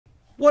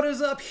What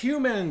is up,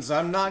 humans?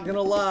 I'm not gonna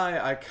lie,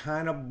 I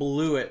kind of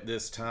blew it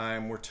this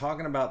time. We're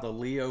talking about the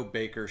Leo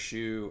Baker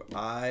shoe.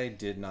 I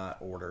did not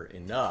order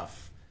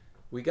enough.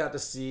 We got to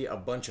see a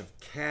bunch of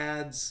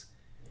CADs,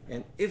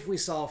 and if we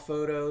saw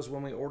photos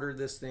when we ordered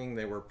this thing,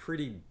 they were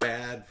pretty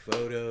bad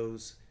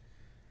photos.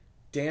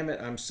 Damn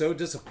it, I'm so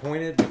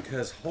disappointed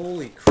because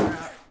holy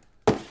crap,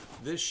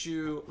 this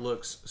shoe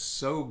looks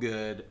so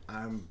good.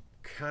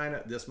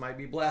 This might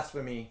be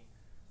blasphemy,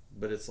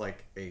 but it's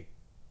like a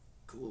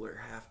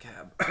cooler half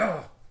cab.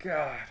 Oh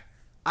god,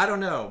 I don't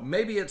know,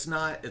 maybe it's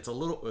not.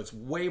 It's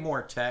way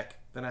more tech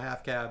than a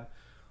half cab,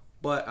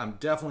 but I'm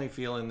definitely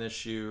feeling this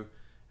shoe.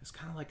 It's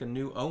kind of like a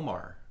new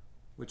Omar,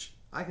 which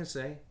I can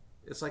say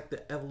it's like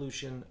the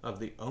evolution of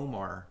the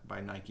Omar by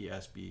Nike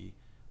SB,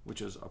 which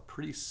is a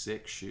pretty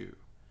sick shoe.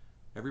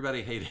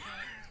 Everybody hated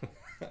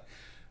it.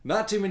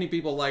 Not too many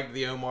people liked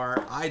the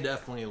Omar. I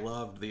definitely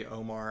loved the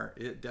Omar.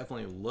 It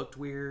definitely looked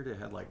weird. It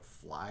had like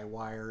fly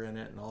wire in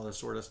it and all this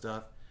sort of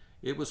stuff.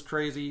 It was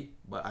crazy,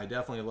 but I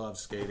definitely loved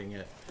skating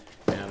it.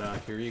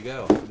 And here you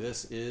go.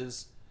 This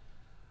is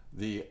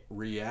the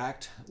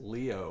React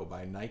Leo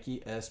by Nike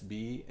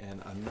SB,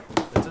 and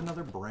it's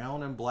another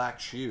brown and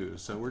black shoe.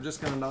 So we're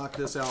just gonna knock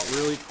this out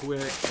really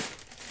quick.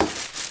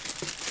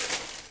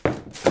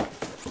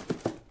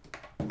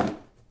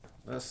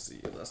 Let's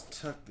see, let's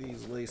tuck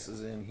these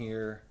laces in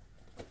here.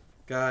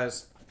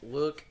 Guys,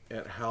 look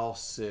at how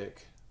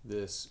sick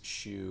this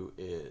shoe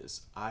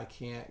is. I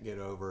can't get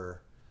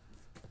over.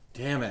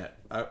 Damn it.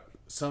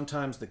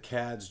 Sometimes the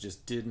CADs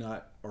just did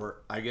not,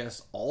 or I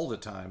guess all the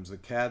times, the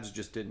CADs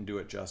just didn't do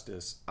it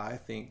justice. I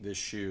think this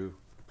shoe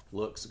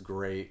looks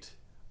great.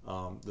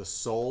 The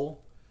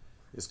sole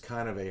is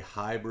kind of a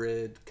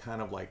hybrid,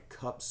 kind of like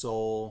cup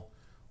sole,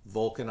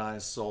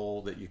 vulcanized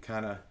sole that you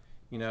kind of,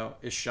 you know,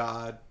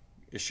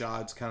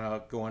 Ishad's kind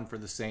of going for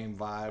the same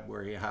vibe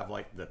where you have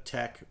like the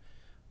tech,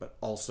 but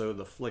also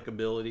the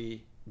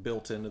flickability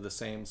built into the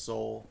same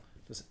sole.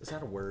 Is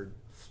that a word?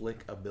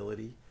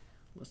 Flickability?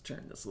 Let's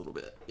turn this a little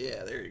bit.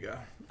 Yeah, there you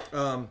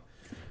go.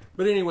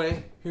 But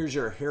anyway, here's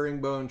your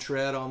herringbone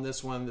tread on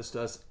this one. This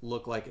does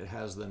look like it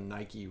has the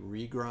Nike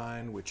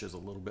regrind, which is a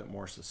little bit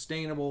more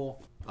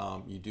sustainable.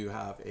 You do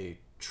have a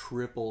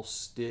triple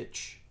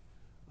stitch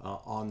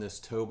on this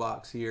toe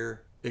box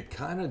here. It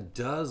kind of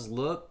does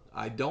look,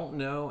 I don't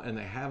know, and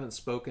they haven't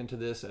spoken to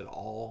this at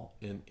all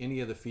in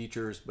any of the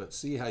features, but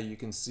see how you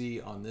can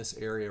see on this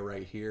area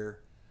right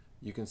here,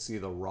 you can see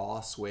the raw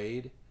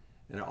suede.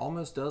 And it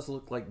almost does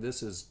look like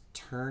this is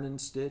turn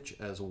and stitch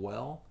as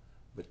well,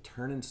 but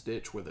turn and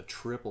stitch with a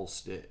triple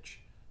stitch.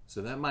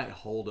 So that might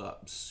hold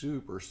up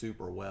super,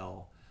 super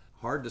well.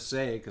 Hard to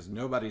say because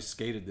nobody's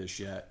skated this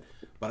yet,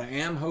 but I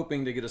am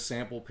hoping to get a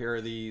sample pair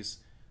of these,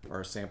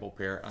 or a sample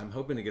pair. I'm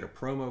hoping to get a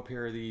promo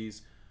pair of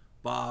these.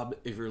 Bob,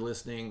 if you're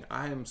listening,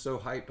 I am so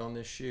hyped on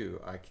this shoe.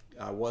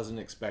 I wasn't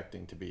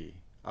expecting to be.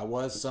 I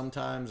was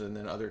sometimes, and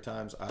then other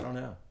times, I don't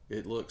know.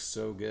 It looks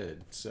so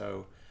good.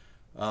 So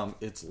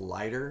it's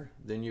lighter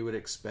than you would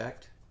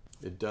expect.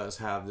 It does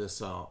have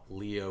this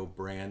Leo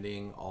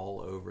branding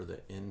all over the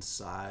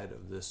inside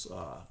of this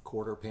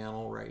quarter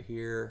panel right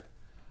here.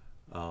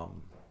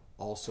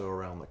 Also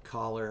around the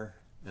collar,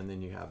 and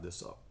then you have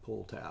this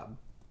pull tab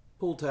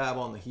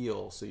on the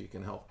heel so you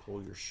can help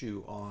pull your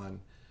shoe on.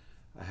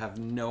 I have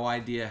no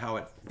idea how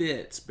it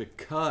fits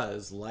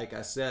because, like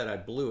I said, I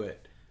blew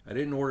it. I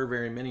didn't order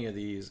very many of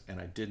these, and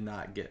I did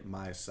not get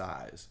my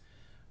size.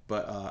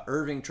 But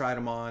Irving tried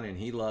them on, and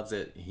he loves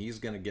it. He's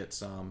going to get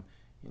some,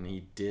 and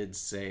he did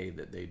say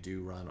that they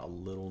do run a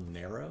little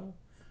narrow.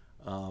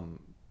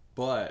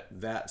 But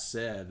that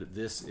said,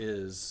 this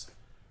is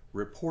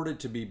reported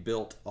to be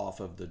built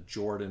off of the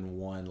Jordan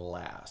 1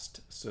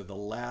 Last. So the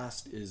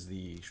Last is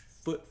the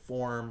foot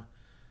form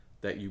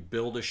that you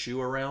build a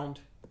shoe around,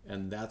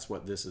 and that's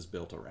what this is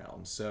built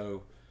around.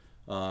 So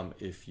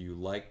if you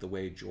like the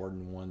way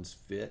Jordan 1s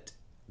fit,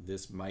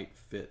 this might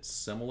fit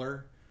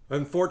similar.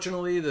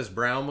 Unfortunately, this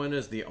brown one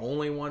is the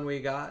only one we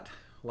got.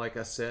 Like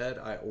I said,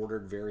 I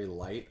ordered very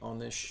light on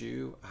this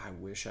shoe. I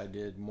wish I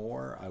did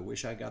more. I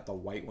wish I got the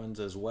white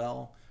ones as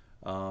well.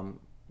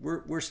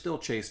 We're still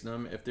chasing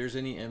them. If there's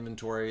any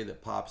inventory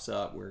that pops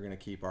up, we're going to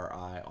keep our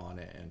eye on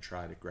it and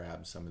try to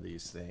grab some of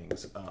these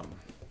things.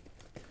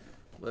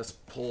 Let's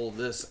pull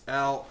this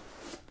out.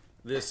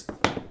 This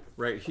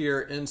right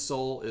here,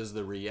 insole, is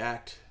the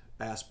React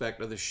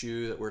aspect of the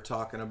shoe that we're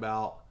talking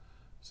about.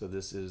 So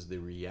this is the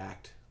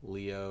React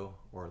Leo,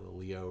 or the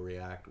Leo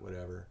React,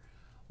 whatever.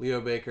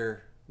 Leo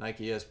Baker,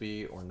 Nike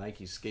SB, or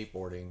Nike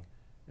Skateboarding,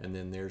 and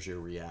then there's your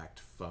React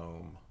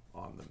foam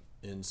on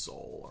the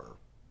insole, or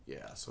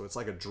yeah, so it's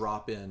like a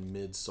drop-in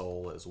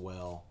midsole as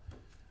well.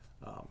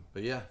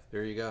 But yeah,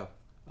 there you go.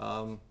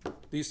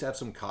 They used to have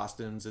some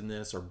Costins in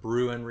this, or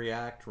Bruin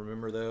React.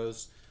 Remember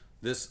those?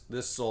 This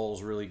sole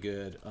is really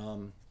good.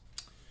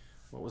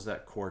 What was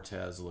that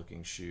Cortez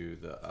looking shoe?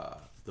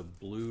 The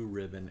Blue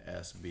Ribbon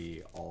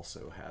SB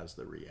also has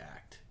the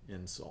React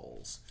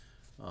insoles.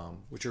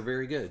 which are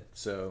very good.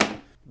 So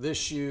this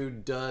shoe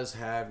does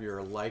have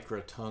your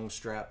Lycra tongue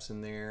straps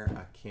in there.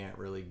 I can't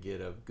really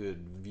get a good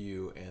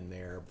view in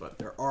there, but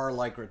there are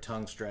Lycra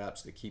tongue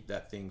straps that keep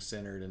that thing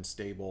centered and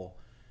stable.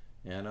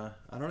 And I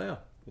don't know,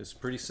 it's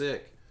pretty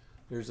sick.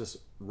 There's this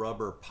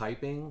rubber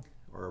piping,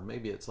 or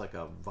maybe it's like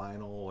a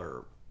vinyl,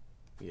 or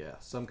yeah,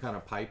 some kind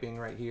of piping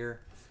right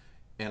here.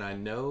 And I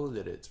know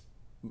that it's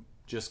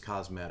just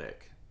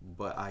cosmetic,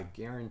 but I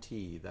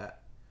guarantee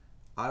that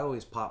I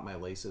always pop my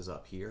laces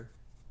up here.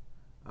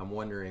 I'm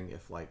wondering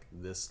if like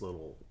this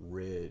little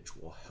ridge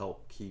will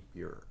help keep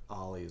your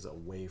ollies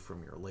away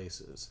from your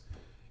laces.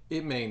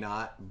 It may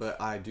not, but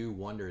I do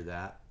wonder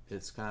that.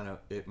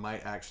 It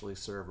might actually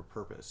serve a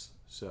purpose.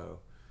 So,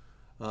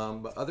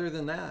 but other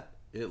than that,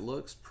 it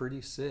looks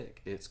pretty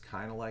sick. It's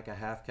kind of like a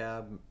half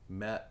cab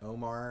met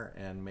Omar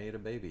and made a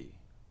baby.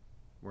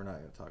 We're not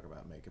going to talk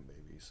about making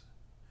babies.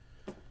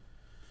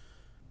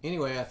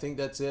 Anyway, I think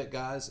that's it,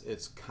 guys.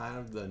 It's kind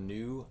of the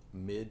new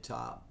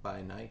mid-top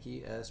by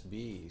Nike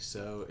SB.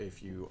 So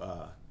if you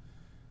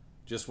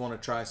just want to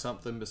try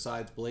something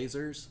besides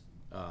Blazers,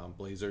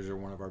 Blazers are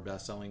one of our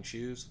best-selling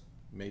shoes.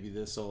 Maybe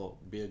this will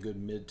be a good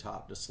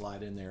mid-top to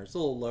slide in there. It's a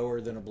little lower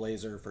than a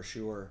Blazer for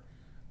sure,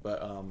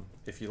 but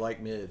if you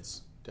like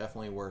mids,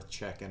 definitely worth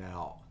checking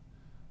out.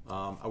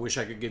 I wish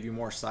I could give you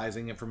more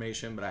sizing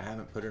information, but I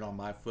haven't put it on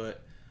my foot.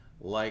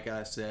 Like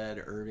I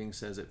said, Irving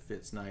says it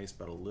fits nice,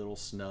 but a little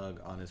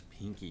snug on his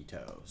pinky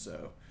toe.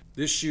 So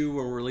this shoe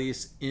will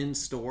release in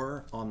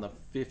store on the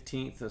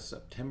 15th of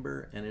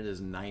September, and it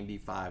is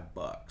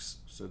 $95.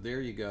 So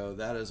there you go.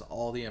 That is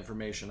all the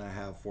information I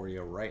have for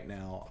you right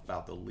now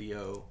about the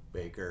Leo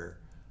Baker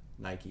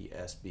Nike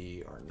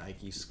SB, or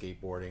Nike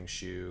skateboarding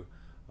shoe.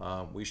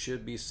 We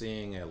should be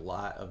seeing a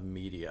lot of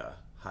media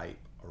hype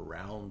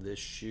around this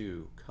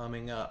shoe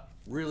coming up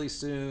really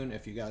soon,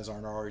 if you guys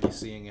aren't already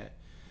seeing it.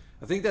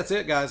 I think that's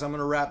it, guys. I'm going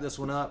to wrap this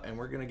one up, and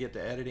we're going to get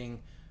to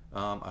editing.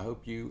 I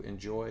hope you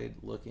enjoyed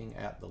looking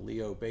at the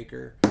Leo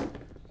Baker.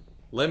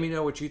 Let me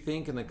know what you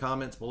think in the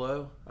comments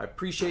below. I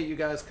appreciate you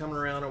guys coming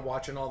around and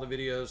watching all the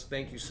videos.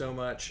 Thank you so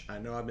much. I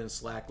know I've been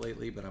slack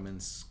lately, but I've been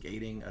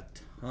skating a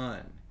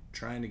ton,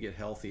 trying to get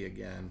healthy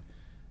again,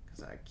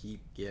 because I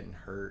keep getting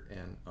hurt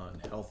and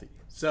unhealthy.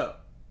 So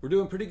we're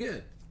doing pretty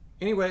good.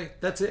 Anyway,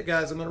 that's it,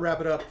 guys. I'm going to wrap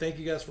it up. Thank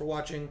you guys for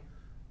watching.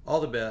 All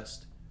the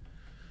best.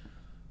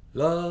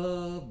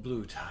 Love,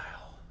 Blue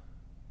Tile.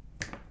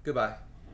 Goodbye.